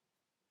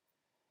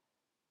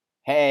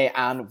Hey,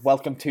 and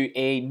welcome to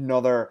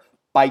another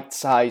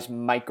bite-sized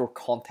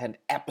micro-content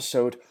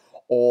episode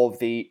of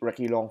the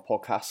Ricky Long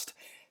podcast.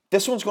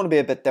 This one's going to be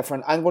a bit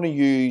different. I'm going to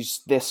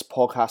use this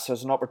podcast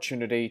as an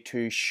opportunity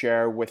to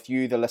share with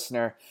you, the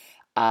listener,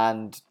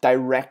 and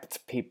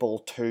direct people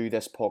to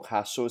this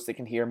podcast so as they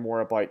can hear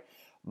more about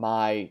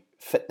my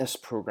fitness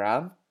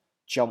program,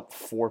 Jump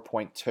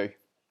 4.2.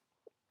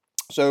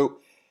 So,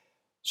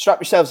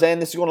 strap yourselves in.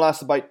 This is going to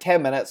last about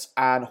 10 minutes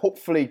and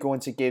hopefully going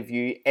to give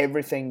you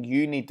everything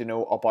you need to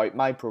know about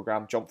my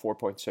program, Jump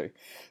 4.2.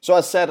 So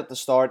as said at the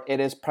start, it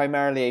is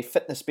primarily a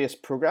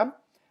fitness-based program,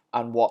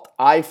 and what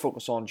I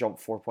focus on Jump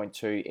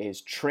 4.2 is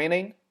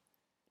training,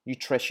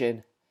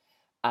 nutrition,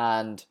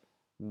 and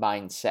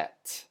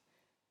mindset.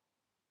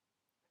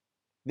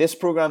 This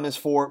program is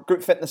for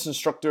group fitness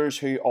instructors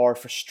who are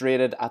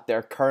frustrated at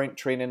their current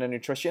training and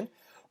nutrition,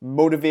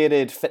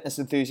 motivated fitness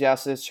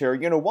enthusiasts who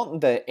are,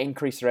 wanting to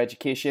increase their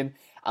education,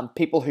 and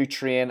people who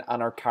train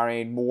and are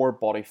carrying more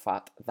body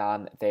fat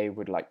than they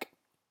would like.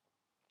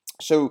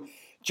 So,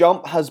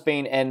 Jump has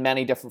been in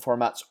many different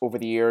formats over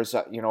the years.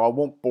 I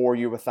won't bore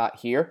you with that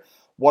here.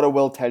 What I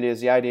will tell you is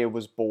the idea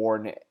was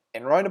born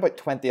in around about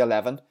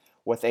 2011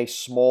 with a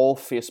small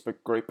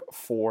Facebook group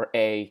for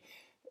a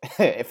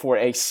for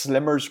a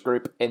slimmers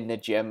group in the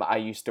gym I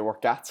used to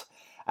work at.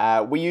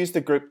 We used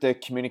the group to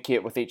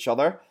communicate with each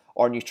other,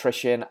 our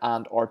nutrition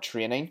and our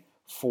training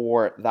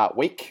for that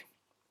week,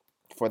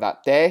 for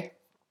that day,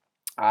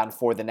 and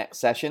for the next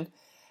session.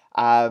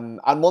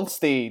 And once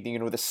the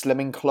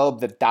slimming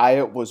club, the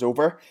diet was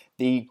over,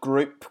 the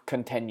group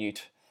continued.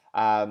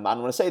 And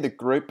when I say the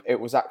group, it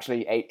was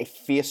actually a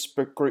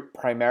Facebook group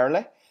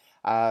primarily.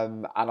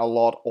 And a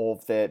lot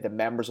of the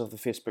members of the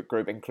Facebook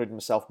group, including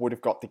myself, would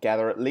have got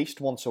together at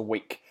least once a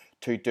week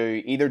to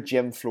do either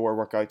gym floor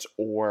workouts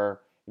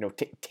or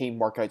team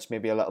workouts,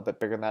 maybe a little bit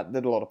bigger than that.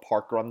 Did a lot of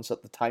park runs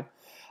at the time.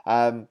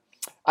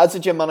 As a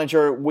gym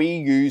manager, we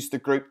use the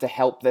group to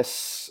help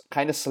this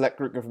kind of select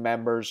group of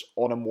members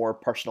on a more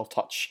personal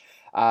touch.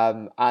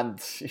 And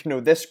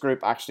this group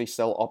actually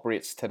still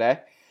operates today.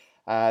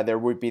 There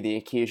would be the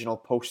occasional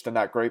post in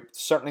that group.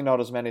 Certainly not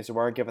as many as there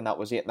were, given that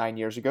was 8-9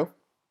 years ago.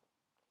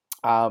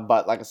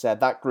 But like I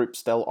said, that group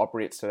still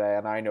operates today,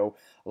 and I know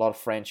a lot of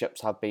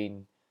friendships have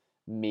been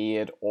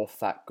made off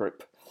that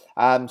group.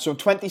 So in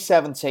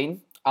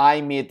 2017,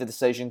 I made the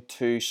decision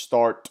to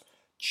start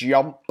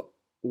Jump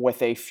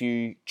with a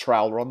few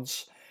trial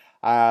runs.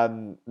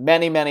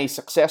 Many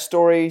success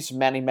stories,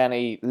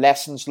 many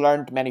lessons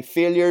learned, many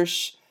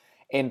failures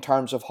in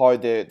terms of how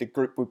the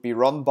group would be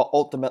run, but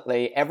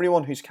ultimately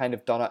everyone who's kind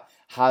of done it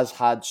has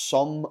had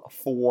some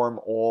form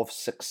of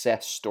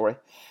success story.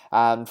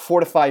 4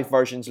 to 5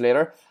 versions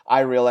later,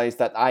 I realized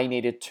that I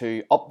needed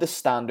to up the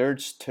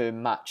standards to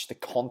match the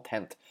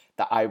content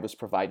that I was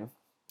providing.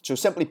 So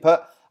simply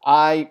put,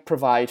 I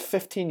provide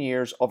 15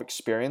 years of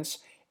experience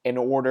in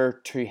order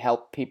to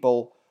help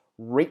people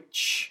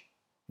reach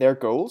their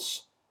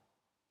goals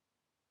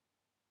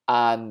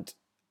and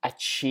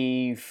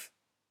achieve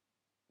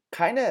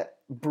kind of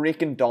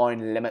breaking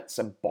down limits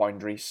and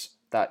boundaries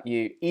that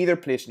you either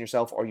place in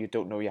yourself or you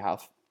don't know you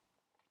have.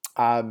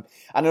 And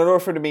in order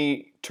for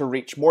me to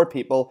reach more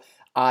people,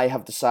 I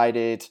have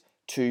decided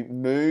to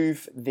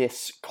move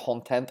this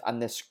content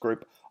and this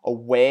group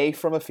away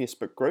from a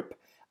Facebook group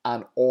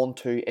and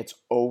onto its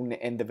own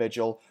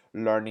individual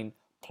learning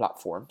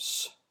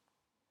platforms.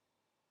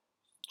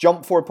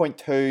 Jump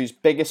 4.2's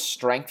biggest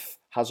strength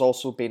has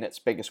also been its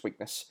biggest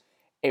weakness.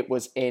 It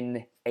was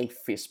in a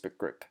Facebook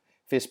group.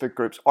 Facebook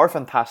groups are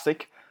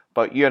fantastic,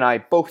 but you and I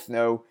both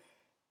know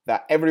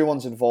that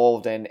everyone's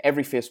involved in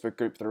every Facebook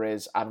group there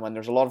is, and when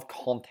there's a lot of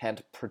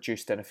content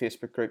produced in a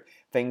Facebook group,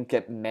 things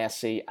get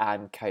messy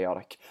and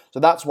chaotic.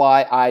 So that's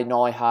why I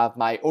now have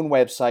my own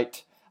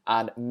website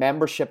and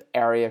membership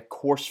area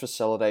course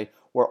facility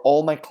where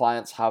all my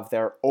clients have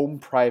their own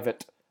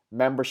private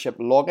membership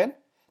login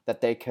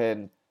that they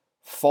can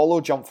follow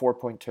Jump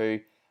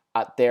 4.2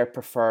 at their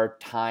preferred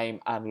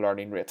time and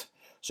learning rate.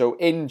 So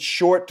in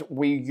short,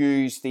 we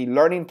use the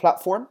learning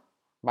platform,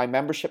 my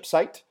membership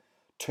site,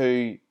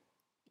 to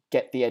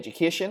get the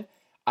education,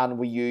 and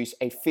we use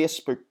a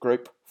Facebook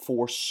group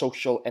for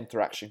social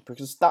interaction,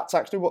 because that's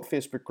actually what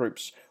Facebook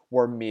groups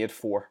were made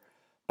for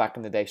back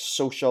in the day,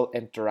 social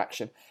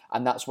interaction,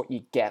 and that's what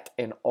you get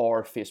in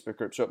our Facebook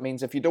group. So it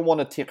means if you don't want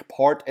to take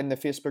part in the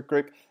Facebook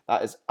group,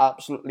 that is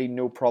absolutely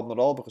no problem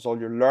at all, because all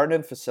your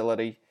learning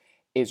facility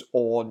is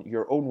on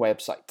your own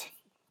website.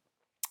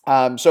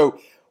 So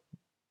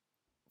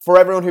for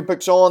everyone who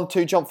books on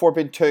to Jump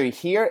 4.2,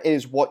 here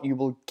is what you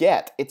will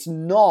get. It's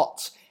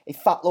not a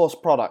fat loss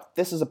product.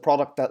 This is a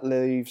product that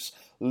leaves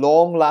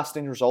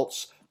long-lasting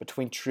results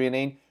between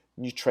training,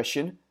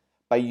 nutrition,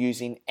 by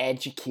using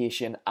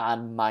education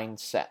and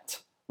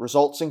mindset.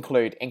 Results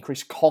include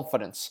increased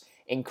confidence,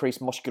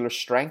 increased muscular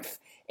strength,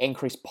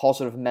 increased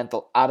positive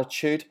mental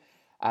attitude.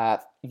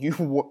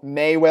 You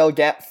may well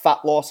get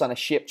fat loss and a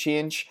shape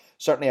change.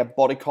 Certainly a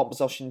body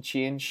composition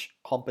change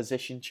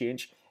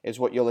is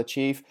what you'll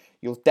achieve.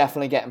 You'll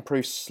definitely get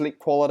improved sleep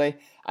quality,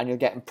 and you'll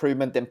get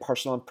improvement in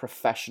personal and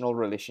professional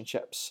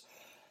relationships.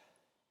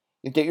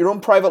 You get your own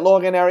private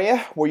login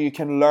area where you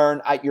can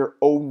learn at your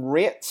own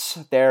rates.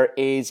 There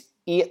is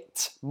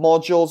 8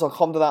 modules. I'll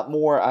come to that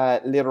more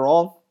later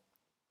on.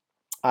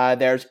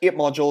 There's 8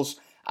 modules,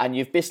 and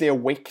you've basically a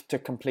week to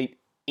complete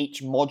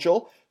each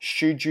module.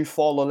 Should you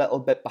fall a little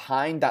bit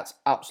behind, that's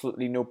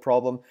absolutely no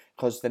problem,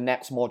 because the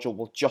next module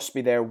will just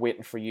be there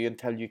waiting for you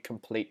until you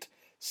complete,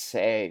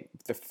 say,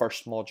 the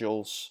first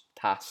module's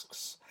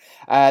tasks.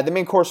 The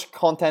main course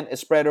content is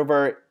spread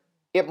over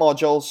 8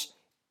 modules,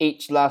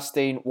 each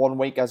lasting 1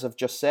 week, as I've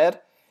just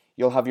said.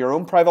 You'll have your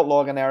own private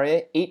login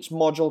area. Each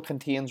module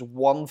contains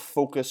 1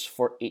 focus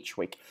for each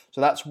week. So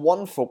that's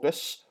 1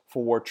 focus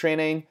for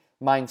training,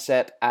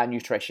 mindset, and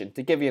nutrition.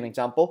 To give you an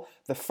example,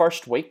 the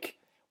first week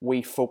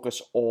we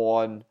focus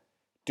on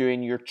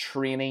doing your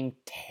training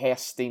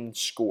testing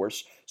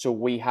scores. So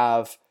we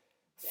have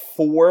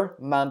 4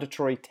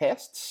 mandatory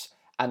tests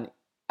and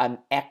an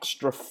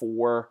extra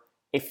 4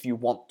 if you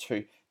want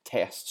to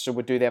tests. So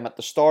we do them at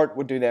the start,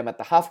 we do them at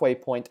the halfway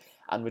point,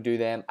 and we do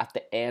them at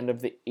the end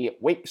of the 8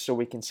 weeks so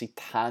we can see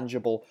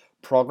tangible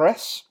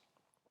progress.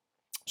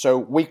 So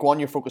week 1,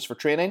 your focus for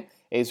training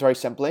is very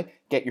simply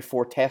get your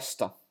 4 tests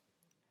done.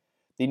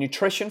 The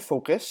nutrition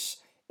focus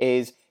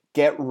is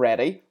get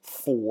ready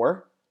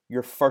for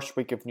your first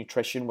week of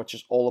nutrition, which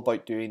is all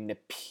about doing the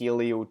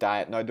paleo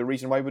diet. Now, the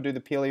reason why we do the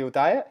paleo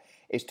diet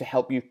is to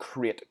help you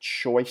create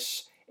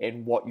choice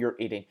in what you're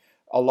eating.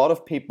 A lot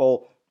of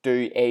people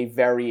do a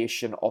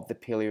variation of the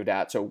paleo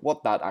diet. So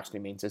what that actually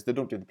means is they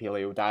don't do the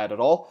paleo diet at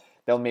all.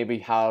 They'll maybe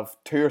have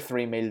 2 or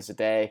 3 meals a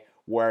day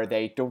where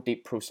they don't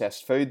eat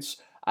processed foods,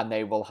 and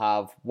they will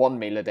have 1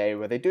 meal a day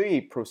where they do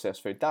eat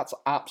processed food. That's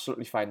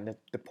absolutely fine.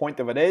 The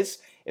point of it is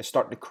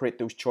starting to create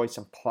those choices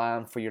and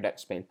plan for your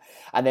next meal.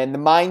 And then the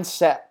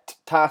mindset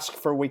task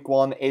for week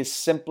 1 is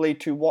simply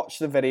to watch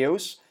the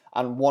videos,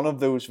 and one of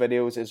those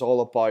videos is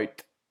all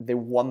about the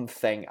one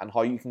thing and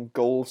how you can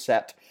goal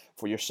set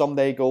for your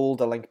someday goal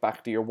to link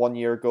back to your 1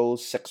 year goal,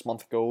 6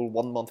 month goal,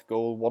 1 month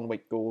goal, 1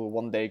 week goal,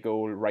 1 day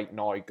goal, right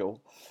now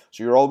goal.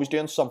 So you're always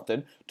doing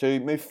something to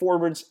move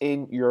forwards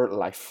in your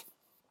life.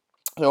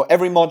 So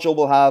every module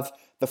will have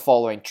the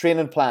following: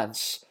 training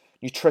plans,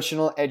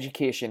 nutritional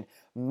education,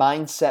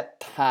 mindset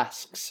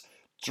tasks,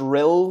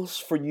 drills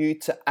for you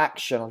to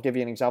action. I'll give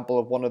you an example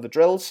of one of the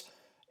drills.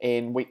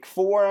 In week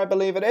 4, I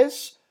believe it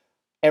is,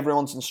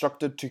 everyone's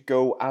instructed to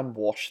go and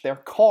wash their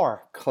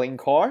car. Clean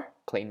car,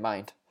 clean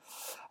mind.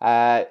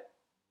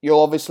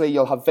 You'll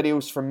have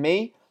videos from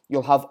me.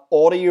 You'll have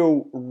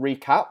audio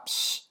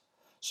recaps.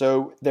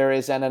 So there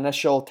is an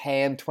initial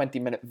 10-20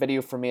 minute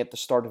video from me at the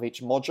start of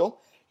each module.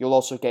 You'll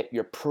also get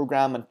your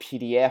program and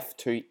PDF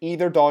to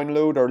either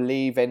download or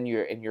leave in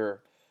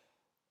your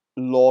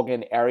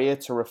login area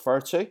to refer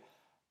to.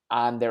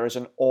 And there is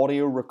an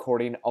audio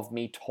recording of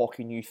me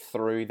talking you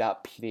through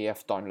that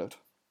PDF download.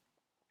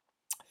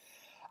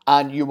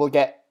 And you will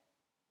get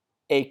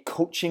a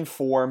coaching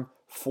form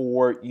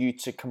for you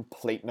to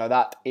complete. Now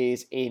that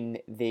is in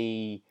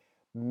the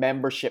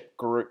membership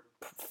group,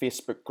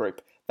 Facebook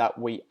group that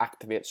we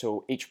activate.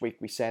 So each week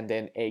we send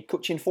in a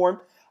coaching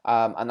form,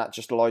 and that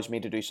just allows me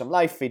to do some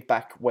live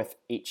feedback with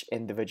each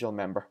individual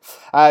member.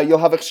 You'll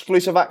have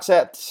exclusive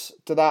access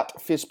to that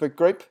Facebook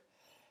group.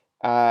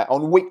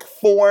 On week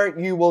 4,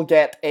 you will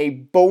get a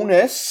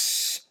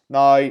bonus.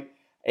 Now,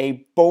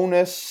 a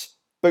bonus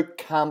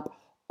bootcamp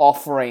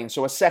offering.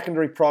 So a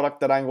secondary product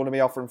that I'm going to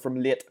be offering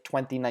from late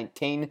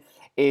 2019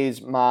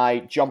 is my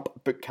Jump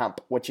Bootcamp,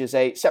 which is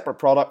a separate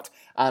product.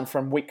 And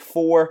from week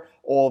 4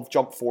 of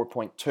Jump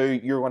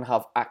 4.2, you're going to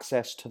have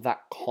access to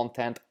that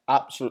content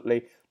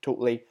absolutely,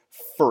 totally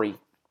free.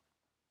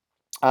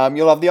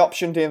 You'll have the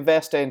option to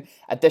invest in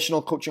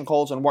additional coaching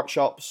calls and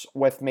workshops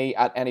with me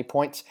at any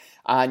point,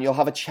 and you'll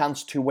have a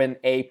chance to win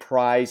a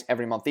prize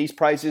every month. These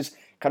prizes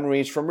can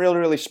range from really,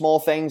 really small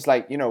things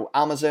like,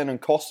 Amazon and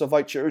Costa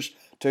vouchers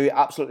to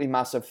absolutely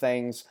massive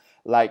things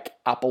like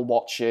Apple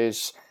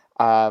Watches.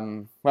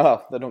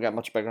 Well, they don't get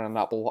much bigger than an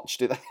Apple Watch,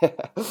 do they?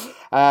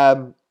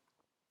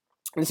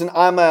 Listen,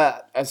 I'm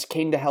as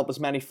keen to help as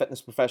many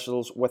fitness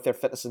professionals with their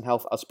fitness and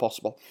health as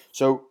possible.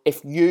 So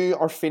if you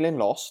are feeling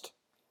lost,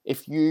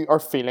 if you are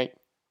feeling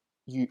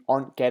you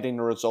aren't getting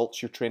the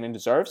results your training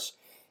deserves,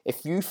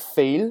 if you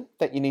feel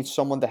that you need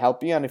someone to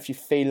help you, and if you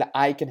feel that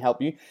I can help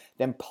you,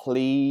 then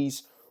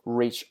please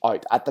reach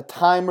out. At the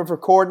time of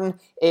recording,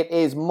 it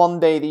is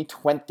Monday the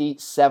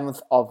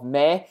 27th of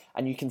May,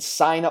 and you can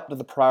sign up to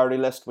the priority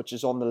list, which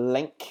is on the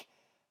link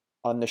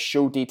on the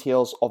show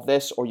details of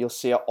this, or you'll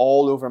see it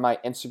all over my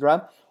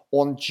Instagram.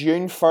 On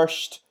June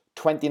 1st,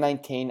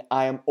 2019,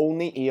 I am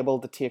only able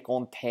to take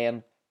on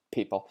 10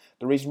 people.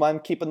 The reason why I'm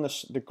keeping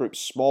the group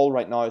small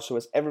right now is so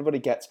as everybody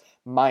gets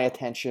my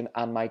attention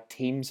and my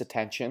team's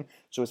attention,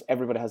 so as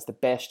everybody has the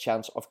best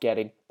chance of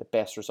getting the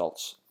best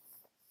results.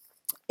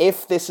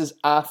 If this is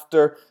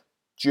after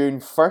June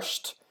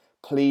 1st,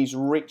 please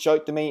reach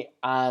out to me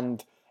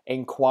and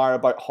inquire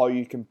about how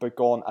you can book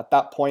on at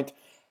that point.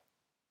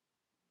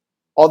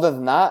 Other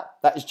than that,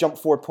 that is Jump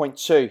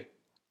 4.2.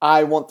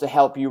 I want to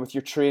help you with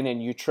your training,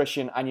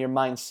 nutrition, and your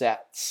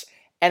mindsets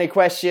Any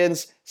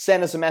questions,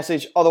 send us a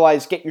message.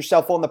 Otherwise, get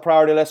yourself on the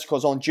priority list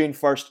because on June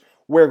 1st,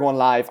 we're going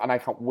live and I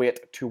can't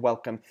wait to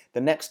welcome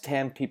the next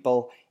 10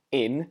 people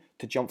in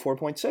to Jump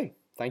 4.2.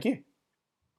 Thank you.